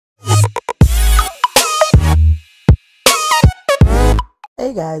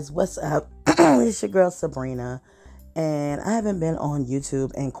Hey guys, what's up? It's your girl Sabrina, and I haven't been on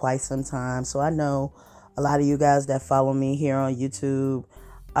YouTube in quite some time, so I know a lot of you guys that follow me here on YouTube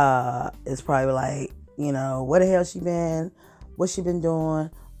is probably like, where the hell she been? What's she been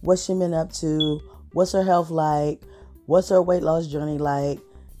doing? What's she been up to? What's her health like? What's her weight loss journey like?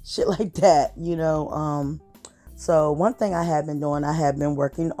 Shit like that, So one thing I have been doing, I have been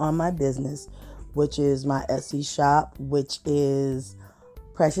working on my business, which is my Etsy shop, which is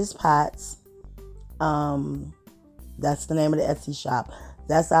Precious Pots. That's the name of the Etsy shop.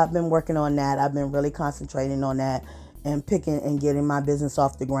 I've been working on that. I've been really concentrating on that and picking and getting my business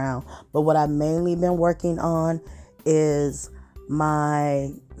off the ground. But what I've mainly been working on is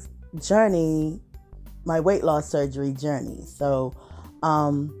my journey, my weight loss surgery journey. So,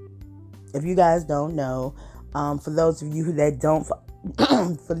 if you guys don't know, for those of you that don't,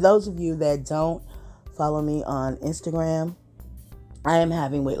 follow me on Instagram, I am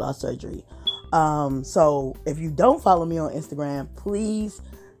having weight loss surgery. So if you don't follow me on Instagram, please,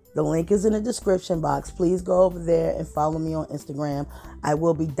 the link is in the description box. Please go over there and follow me on Instagram. I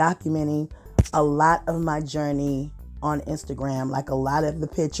will be documenting a lot of my journey on Instagram, like a lot of the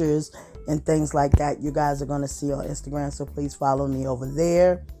pictures and things like that you guys are going to see on Instagram. So please follow me over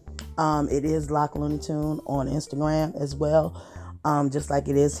there. It is Lock Looney Tune on Instagram as well, just like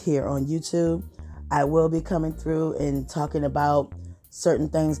it is here on YouTube. I will be coming through and talking about certain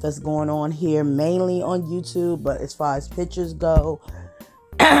things that's going on here, mainly on YouTube, but as far as pictures go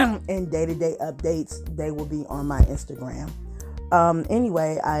and day-to-day updates, they will be on my Instagram.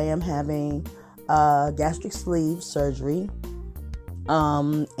 Anyway, I am having gastric sleeve surgery,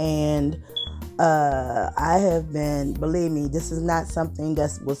 and I have been, believe me, this is not something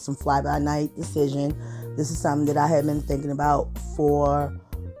that was some fly-by-night decision. This is something that I have been thinking about for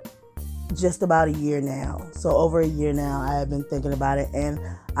just about a year now. So over a year now, I have been thinking about it, and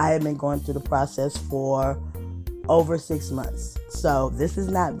I have been going through the process for over 6 months. So this is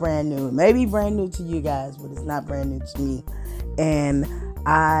not brand new. Maybe brand new to you guys, but it's not brand new to me. And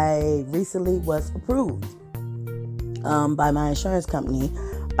I recently was approved by my insurance company.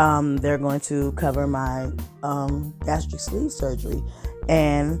 They're going to cover my gastric sleeve surgery.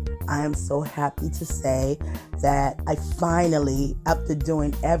 And I am so happy to say that I finally, after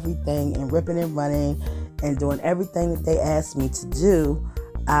doing everything and ripping and running and doing everything that they asked me to do,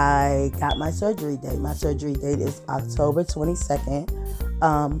 I got my surgery date. My surgery date is October 22nd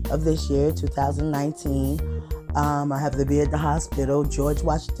of this year, 2019. I have to be at the hospital, George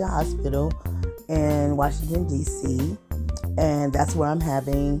Washington Hospital in Washington, D.C. And that's where I'm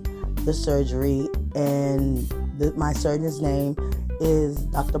having the surgery. And my surgeon's name is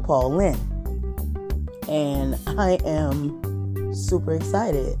Dr. Paul Lynn. And I am super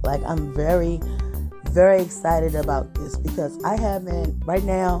excited. Like, I'm very, very excited about this because right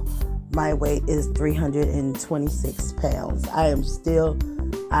now, my weight is 326 pounds. I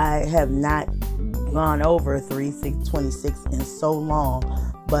have not gone over 326 in so long,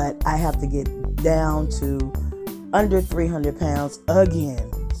 but I have to get down to under 300 pounds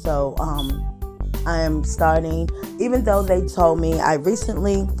again. So, I am starting, even though they told me, I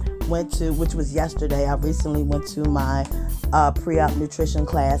recently went to, which was yesterday, I recently went to my pre-op nutrition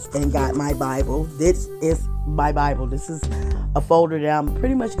class and got my Bible. This is my Bible. This is a folder that I'm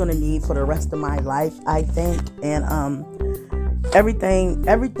pretty much going to need for the rest of my life, I think. And everything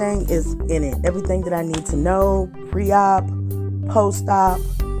is in it. Everything that I need to know, pre-op, post-op,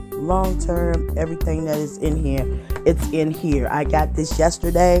 long-term, everything that is in here, it's in here. I got this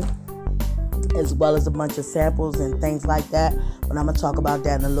yesterday, as well as a bunch of samples and things like that, but I'm going to talk about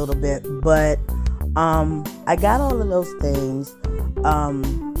that in a little bit. But I got all of those things,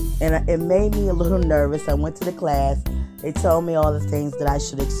 and it made me a little nervous. I went to the class. They told me all the things that I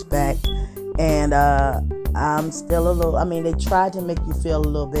should expect, and I'm still a little, they tried to make you feel a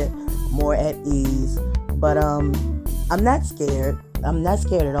little bit more at ease, but I'm not scared. I'm not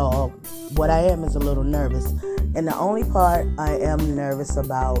scared at all. What I am is a little nervous, and the only part I am nervous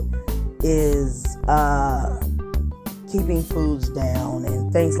about is keeping foods down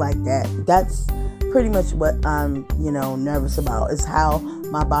and things like that. That's pretty much what I'm, nervous about, is how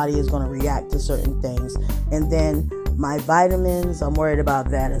my body is going to react to certain things. And then my vitamins, I'm worried about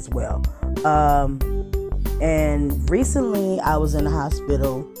that as well. And recently I was in the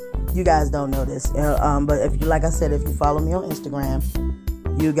hospital. You guys don't know this, but if you follow me on Instagram,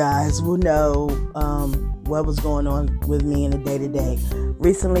 you guys will know what was going on with me in the day-to-day.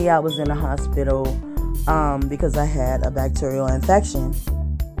 Recently, I was in the hospital because I had a bacterial infection,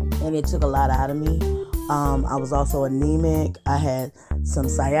 and it took a lot out of me. I was also anemic. I had some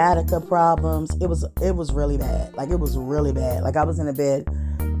sciatica problems. It was really bad. Like, it was really bad. Like, I was in a bed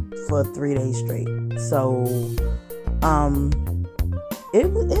for 3 days straight. So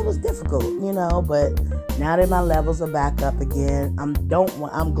it was difficult, you know, but now that my levels are back up again, I'm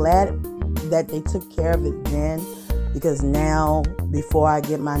glad that they took care of it then, because now, before I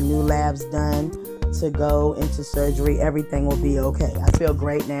get my new labs done to go into surgery, everything will be okay. I feel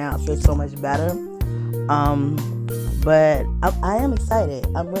great now. I feel so much better. But I am excited.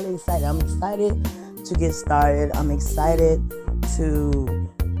 I'm really excited. I'm excited to get started. I'm excited to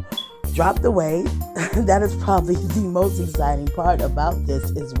drop the weight. That is probably the most exciting part about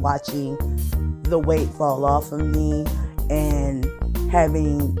this, is watching the weight fall off of me and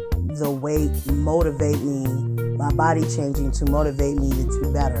having the weight motivate me, my body changing to motivate me to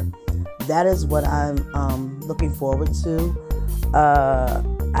do better. That is what I'm looking forward to.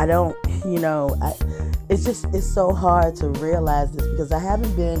 I don't, you know, it's so hard to realize this, because I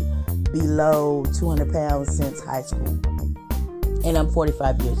haven't been below 200 pounds since high school, and I'm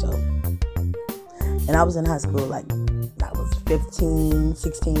 45 years old. And I was in high school, like, I was 15,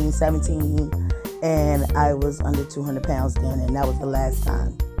 16, 17, and I was under 200 pounds then, and that was the last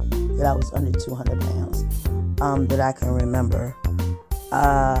time that I was under 200 pounds that I can remember.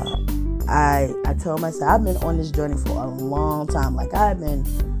 I told myself, I've been on this journey for a long time. Like, I've been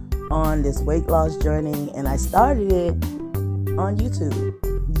on this weight loss journey, and I started it on YouTube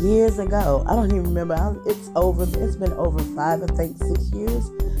years ago. I don't even remember. It's been over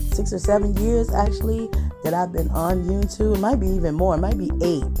 6 or 7 years actually that I've been on YouTube. It might be even more. It might be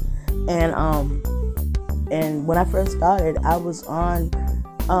 8. And when I first started, I was on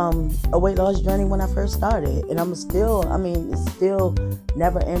a weight loss journey when I first started, and it's still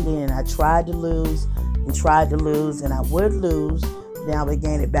never ending. And I tried to lose, and I would lose, then I would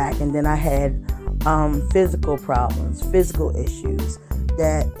gain it back, and then I had physical problems, physical issues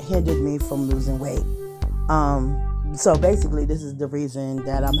that hindered me from losing weight. So basically, this is the reason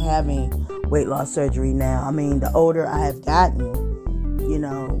that I'm having weight loss surgery now. I mean, the older I have gotten, you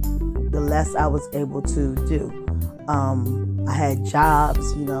know, the less I was able to do. I had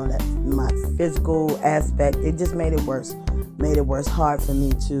jobs, you know, that my physical aspect, it just made it worse. Hard for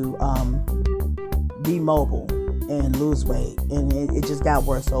me to be mobile and lose weight. And it just got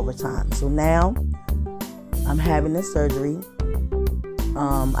worse over time. So now I'm having this surgery.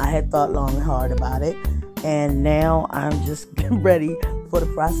 I had thought long and hard about it. And now I'm just ready for the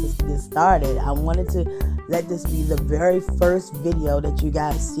process to get started. I wanted to let this be the very first video that you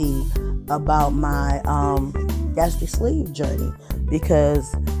guys see about my gastric sleeve journey,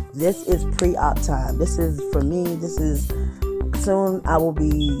 because this is pre-op time. This is, for me, soon I will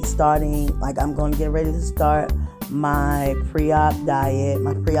be starting, like, I'm going to get ready to start my pre-op diet,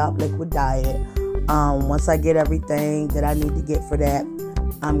 my pre-op liquid diet. Once I get everything that I need to get for that,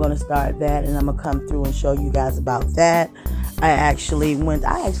 I'm going to start that, and I'm going to come through and show you guys about that. I actually went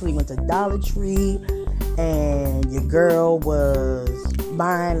to Dollar Tree, and your girl was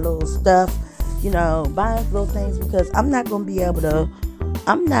buying little stuff, you know, buying little things, because I'm not going to be able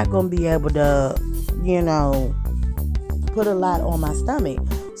to, you know, put a lot on my stomach.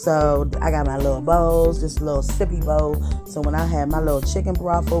 So I got my little bowls, this little sippy bowl. So when I have my little chicken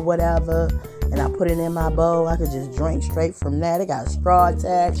broth or whatever, and I put it in my bowl, I could just drink straight from that. It got a straw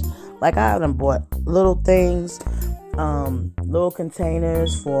attached. Like, I done bought little things, little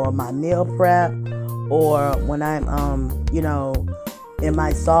containers for my meal prep, or when I'm, you know, in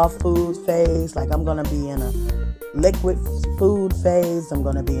my soft food phase. Like, I'm gonna be in a liquid food phase. I'm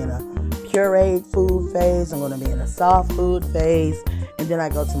gonna be in a pureed food phase. I'm gonna be in a soft food phase, and then I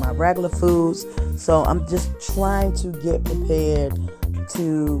go to my regular foods. So I'm just trying to get prepared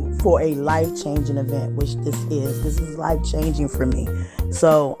for a life-changing event, which this is life-changing for me.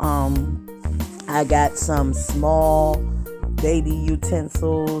 So I got some small baby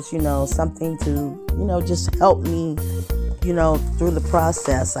utensils, you know, something to, you know, just help me, you know, through the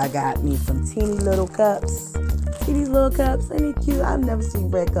process. I got me some teeny little cups. See these little cups? Ain't it cute? I've never seen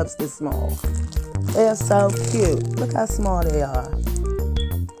red cups this small. They're so cute. Look how small they are.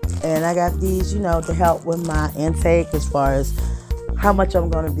 And I got these, you know, to help with my intake as far as how much I'm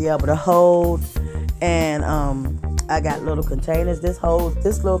going to be able to hold. And I got little containers. This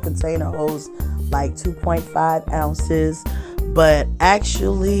little container holds like 2.5 ounces. But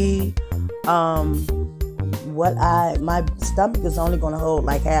actually, my stomach is only going to hold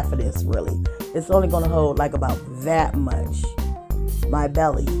like half of this, really. It's only going to hold like about that much. My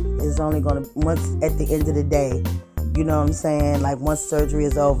belly is only going to, once at the end of the day, you know what I'm saying? Like, once surgery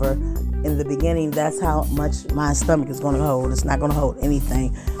is over, and in the beginning, that's how much my stomach is going to hold. It's not going to hold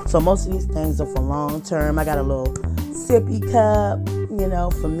anything. So most of these things are for long term. I got a little sippy cup, you know,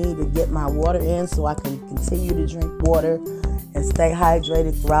 for me to get my water in so I can continue to drink water and stay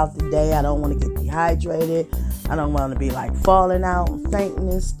hydrated throughout the day. I don't want to get dehydrated. I don't want to be like falling out and fainting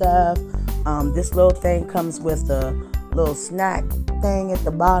and stuff. This little thing comes with a little snack thing at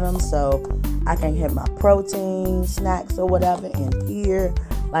the bottom, so I can get my protein snacks or whatever in here.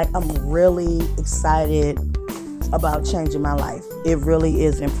 Like, I'm really excited about changing my life. It really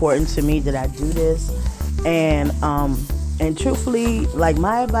is important to me that I do this. And truthfully, like,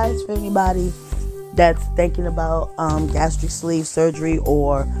 my advice for anybody that's thinking about gastric sleeve surgery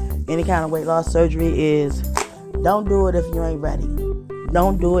or any kind of weight loss surgery is, don't do it if you ain't ready.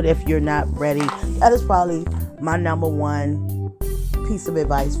 Don't do it if you're not ready. That is probably my number one piece of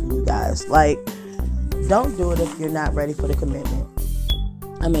advice for you guys. Like, don't do it if you're not ready for the commitment.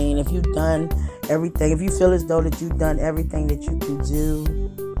 I mean, if you've done everything, if you feel as though that you've done everything that you can do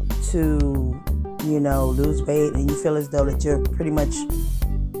to, you know, lose weight, and you feel as though that you're pretty much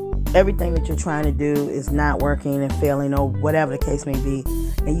everything that you're trying to do is not working and failing or whatever the case may be,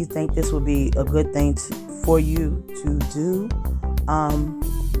 and you think this would be a good thing for you to do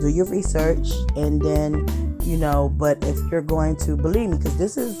your research, and then, you know, but if you're going to, believe me, because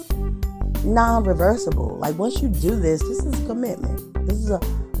this is non-reversible. Like, once you do this is a commitment. This is a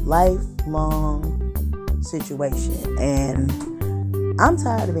lifelong situation, and I'm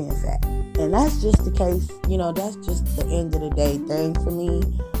tired of being fat, and that's just the case. You know, that's just the end of the day thing for me.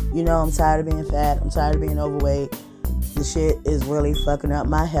 You know, I'm tired of being fat. I'm tired of being overweight. The shit is really fucking up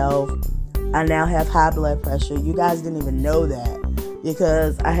my health. I now have high blood pressure. You guys didn't even know that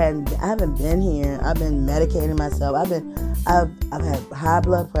because I haven't been here. I've been medicating myself. I've had high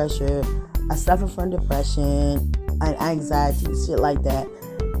blood pressure. I suffer from depression and anxiety, shit like that.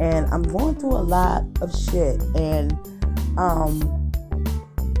 And I'm going through a lot of shit. And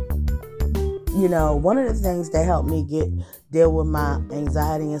you know, one of the things that helped me deal with my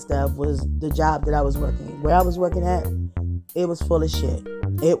anxiety and stuff was the job that I was working. Where I was working at, it was full of shit.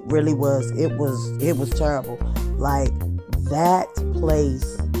 It really was. It was terrible. Like, that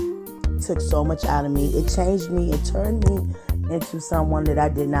place took so much out of me. It changed me. It turned me into someone that I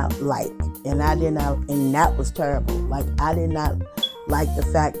did not like. And that was terrible. Like, I did not like the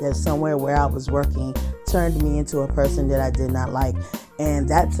fact that somewhere where I was working turned me into a person that I did not like. And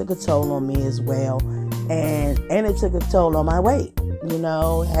that took a toll on me as well. And it took a toll on my weight. You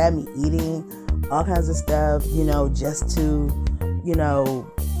know, had me eating all kinds of stuff, you know, just to, you know,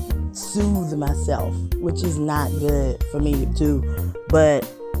 soothe myself, which is not good for me to do. But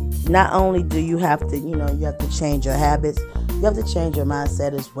not only do you have to, you know, you have to change your habits, you have to change your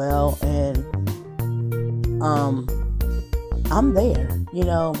mindset as well. And I'm there, you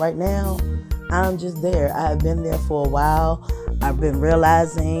know, right now. I'm just there. I've been there for a while. I've been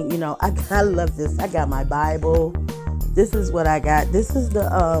realizing, you know, I love this. I got my Bible. This is what I got. This is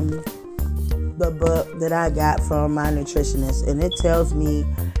the book that I got from my nutritionist, and it tells me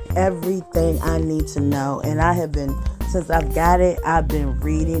everything I need to know. And I have been, since I've got it, I've been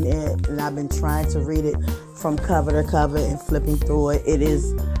reading it, and I've been trying to read it from cover to cover and flipping through it. It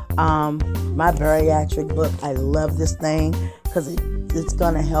is my bariatric book. I love this thing because it's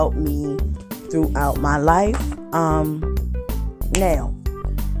gonna help me throughout my life. Now,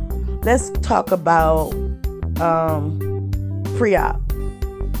 let's talk about pre-op.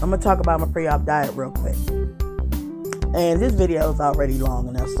 I'm going to talk about my pre-op diet real quick. And this video is already long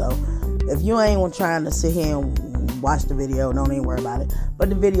enough, so if you ain't trying to sit here and watch the video, don't even worry about it. But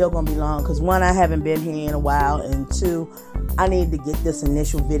the video going to be long because, one, I haven't been here in a while, and two, I need to get this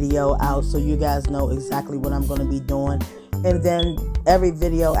initial video out so you guys know exactly what I'm going to be doing. And then every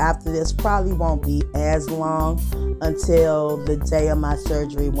video after this probably won't be as long until the day of my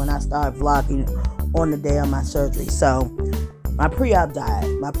surgery, when I start vlogging on the day of my surgery. So, my pre-op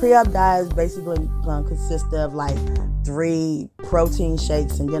diet. My pre-op diet is basically going to consist of like 3 protein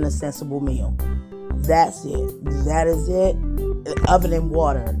shakes and then a sensible meal. That's it. That is it. Other than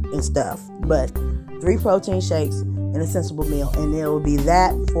water and stuff. But 3 protein shakes and a sensible meal. And it will be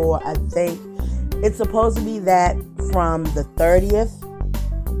that for, I think, it's supposed to be that from the 30th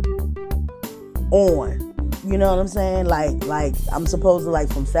on. You know what I'm saying? Like I'm supposed to,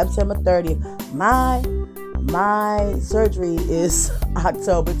 like, from September 30th. My surgery is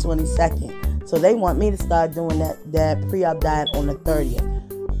October 22nd. So they want me to start doing that pre-op diet on the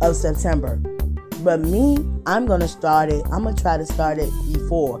 30th of September. But me, I'm going to start it. I'm going to try to start it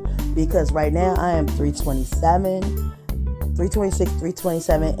before. Because right now I am 327, 326,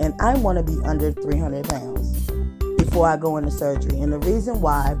 327. And I want to be under 300 pounds before I go into surgery. And the reason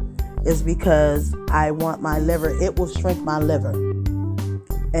why is because I want my liver, it will shrink my liver.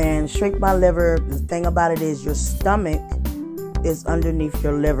 And shrink my liver, the thing about it is your stomach is underneath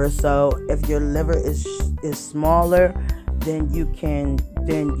your liver. So if your liver is smaller, then the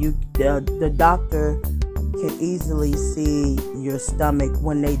doctor can easily see your stomach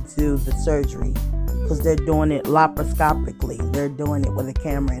when they do the surgery, because they're doing it laparoscopically. They're doing it with a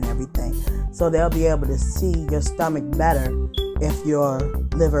camera and everything. So they'll be able to see your stomach better if your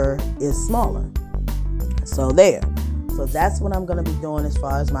liver is smaller. So there. So that's what I'm going to be doing as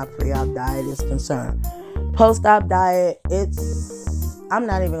far as my pre-op diet is concerned. Post-op diet, I'm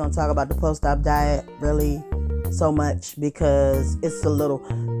not even going to talk about the post-op diet really so much, because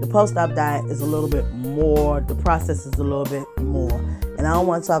the post-op diet is a little bit more, the process is a little bit more, and I don't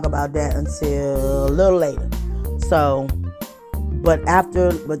want to talk about that until a little later. So, but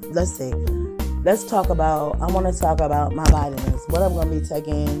let's see, I want to talk about my vitamins, what I'm going to be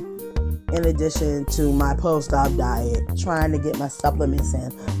taking in addition to my post-op diet, trying to get my supplements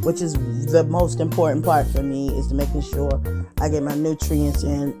in, which is the most important part for me, is to making sure I get my nutrients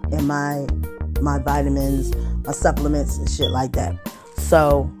in and my vitamins, my supplements and shit like that.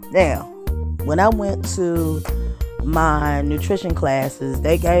 So now, when I went to my nutrition classes,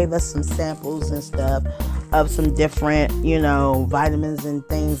 they gave us some samples and stuff of some different, vitamins and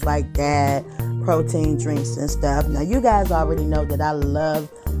things like that, protein drinks and stuff. Now, you guys already know that I love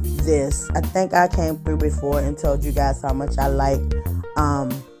this. I think I came through before and told you guys how much I like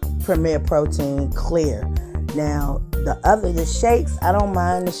Premier Protein Clear. Now, the shakes, I don't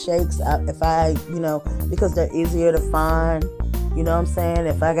mind the shakes because they're easier to find. You know what I'm saying?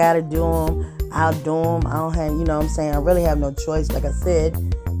 If I gotta do them, I'll do them. I don't have, I really have no choice. Like I said,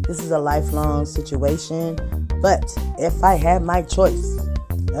 this is a lifelong situation. But if I had my choice,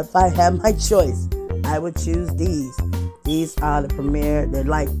 I would choose these. These are the Premier. They're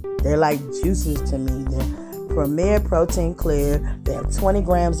like juices to me. They're Premier Protein Clear. They have 20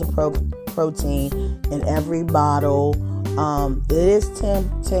 grams of protein in every bottle. It is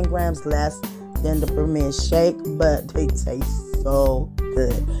 10 grams less than the Premier Shake, but they taste so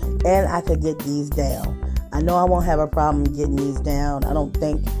good. And I could get these down. I know I won't have a problem getting these down. I don't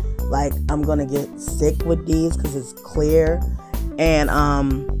think I'm gonna get sick with these because it's clear, and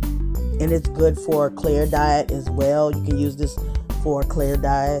it's good for a clear diet as well. You can use this for a clear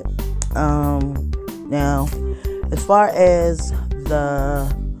diet. Now, as far as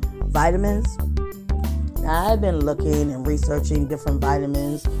the vitamins, I've been looking and researching different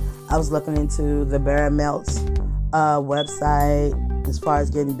vitamins. I was looking into the Better Melts website as far as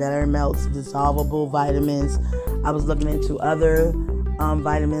getting Better Melts dissolvable vitamins. I was looking into other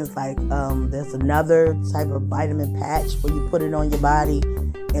vitamins, like there's another type of vitamin patch where you put it on your body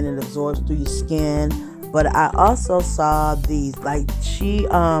and it absorbs through your skin. But I also saw these, my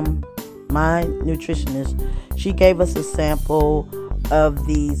nutritionist, she gave us a sample of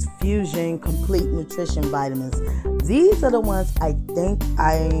these Fusion Complete Nutrition vitamins. These are the ones I think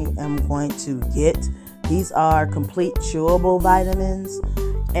I am going to get. These are complete chewable vitamins,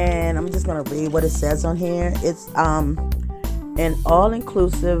 and I'm just going to read what it says on here. It's an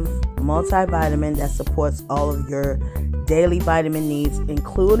all-inclusive multivitamin that supports all of your daily vitamin needs,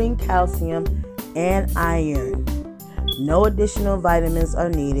 including calcium and iron. No additional vitamins are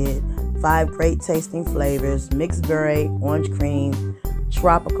needed. 5 great tasting flavors: mixed berry, orange cream,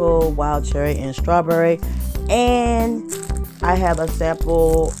 tropical, wild cherry, and strawberry. And I have a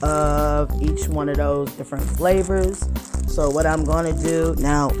sample of each one of those different flavors. So what I'm going to do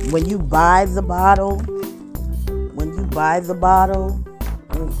now, when you buy the bottle, let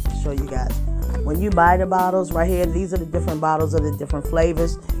me show you guys. When you buy the bottles right here, these are the different bottles of the different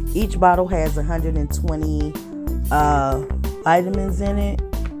flavors. Each bottle has 120 vitamins in it.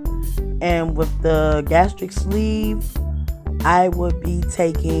 And with the Gastric Sleeve, I would be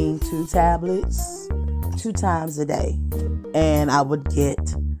taking 2 tablets 2 times a day. And I would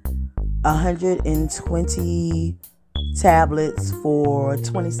get 120 tablets for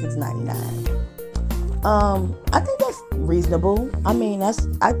 $26.99. I think that's reasonable. I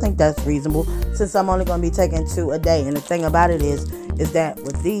think that's reasonable since I'm only going to be taking 2 a day. And the thing about it is that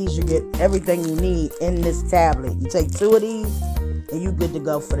with these, you get everything you need in this tablet. You take 2 of these and you good to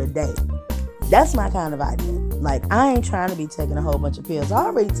go for the day. That's my kind of idea. I ain't trying to be taking a whole bunch of pills. I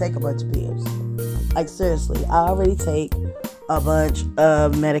already take a bunch of pills. Seriously, I already take a bunch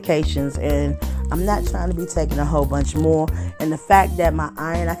of medications, and I'm not trying to be taking a whole bunch more. And the fact that my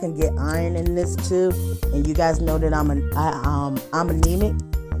iron, I can get iron in this too. And you guys know that I'm anemic,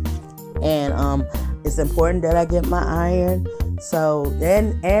 and it's important that I get my iron. So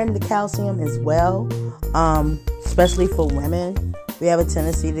and the calcium as well, especially for women. we have a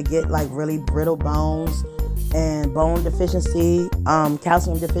tendency to get like really brittle bones and bone deficiency,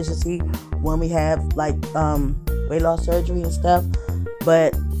 calcium deficiency when we have like weight loss surgery and stuff.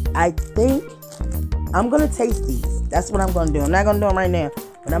 But I think I'm gonna taste these. That's what I'm gonna do. I'm not gonna do them right now,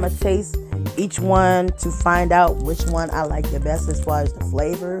 but I'm gonna taste each one to find out which one I like the best as far as the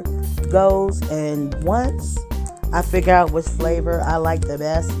flavor goes. And once I figure out which flavor I like the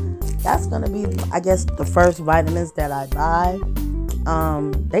best, that's gonna be, I guess, the first vitamins that I buy.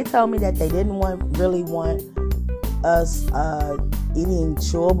 They told me that they didn't really want us eating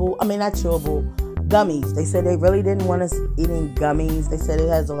gummies. They said they really didn't want us eating gummies. They said it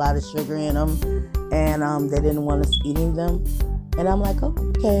has a lot of sugar in them, and they didn't want us eating them. And I'm like,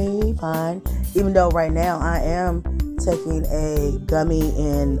 okay, fine. Even though right now I am taking a gummy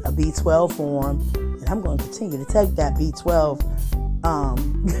in a B12 form, and I'm going to continue to take that B12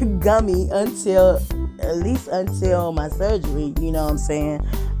 gummy at least until my surgery, you know what I'm saying?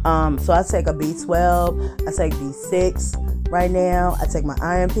 So I take a B12, I take B6 right now, I take my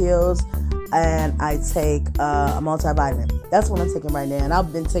iron pills, and I take a multivitamin. That's what I'm taking right now, and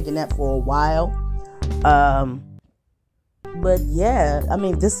I've been taking that for a while. But yeah, I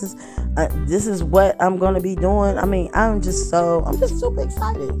mean, this is what I'm gonna be doing. I mean, I'm just super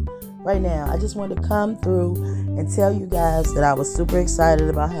excited right now. I just wanted to come through and tell you guys that I was super excited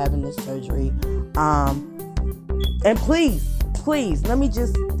about having this surgery. And please, I'm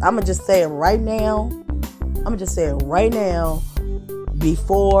gonna just say it right now.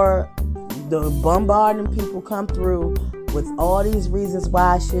 Before the bombarding people come through with all these reasons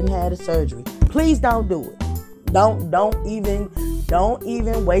why I shouldn't have the surgery. Please don't do it. Don't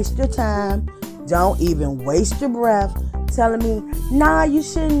even waste your time. Don't even waste your breath telling me, nah, you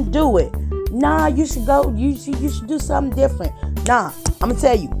shouldn't do it. Nah, you should go, you should do something different. Nah, I'm gonna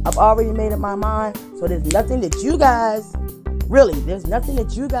tell you, I've already made up my mind. So there's nothing that you guys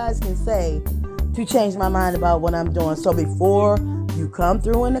can say to change my mind about what I'm doing. So before you come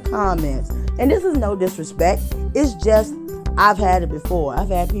through in the comments, and this is no disrespect, it's just I've had it before. I've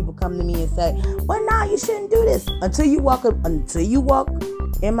had people come to me and say, well, nah, you shouldn't do this. Until you walk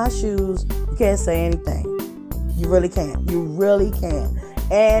in my shoes, you can't say anything. You really can't. You really can't.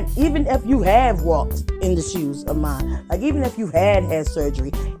 And even if you have walked in the shoes of mine, like even if you had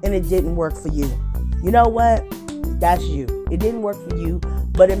surgery and it didn't work for you, you know what? That's you. It didn't work for you,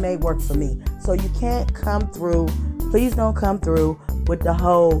 but it may work for me. So you can't come through. Please don't come through with the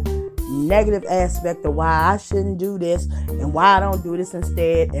whole negative aspect of why I shouldn't do this and why I don't do this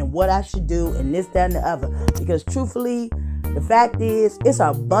instead and what I should do and this, that, and the other. Because truthfully, the fact is, it's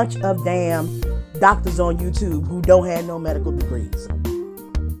a bunch of damn doctors on YouTube who don't have no medical degrees.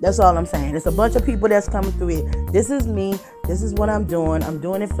 That's all I'm saying. It's a bunch of people that's coming through it. This is me. This is what I'm doing. I'm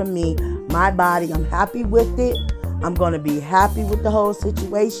doing it for me, my body. I'm happy with it. I'm going to be happy with the whole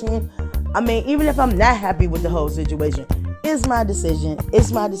situation. I mean, even if I'm not happy with the whole situation, it's my decision.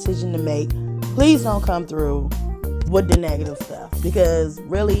 It's my decision to make. Please don't come through with the negative stuff, because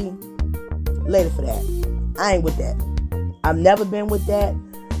really, later for that. I ain't with that. I've never been with that.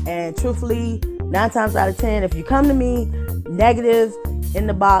 And truthfully, 9 times out of 10, if you come to me negative in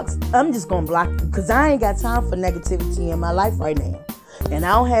the box, I'm just going to block you, because I ain't got time for negativity in my life right now. And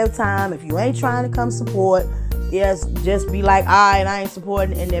I don't have time. If you ain't trying to come support, yes, just be like, all right, I ain't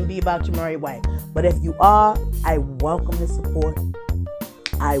supporting, and then be about your merry way. But if you are, I welcome the support.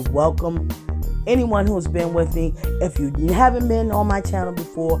 I welcome anyone who's been with me. If you haven't been on my channel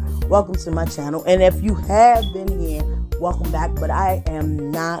before, welcome to my channel. And if you have been here, welcome back. But I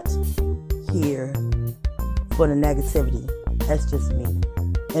am not here for the negativity. That's just me.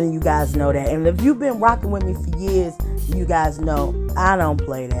 And you guys know that. And if you've been rocking with me for years, you guys know I don't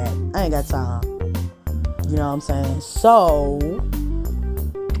play that. I ain't got time. You know what I'm saying? So,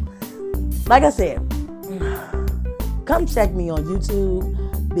 like I said, come check me on YouTube,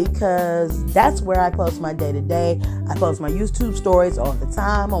 because that's where I post my day-to-day. I post my YouTube stories all the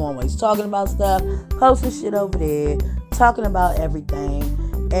time. I'm always talking about stuff, posting shit over there, talking about everything.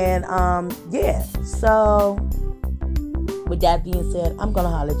 And, yeah. So, with that being said, I'm going to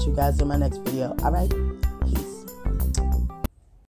holler at you guys in my next video. All right?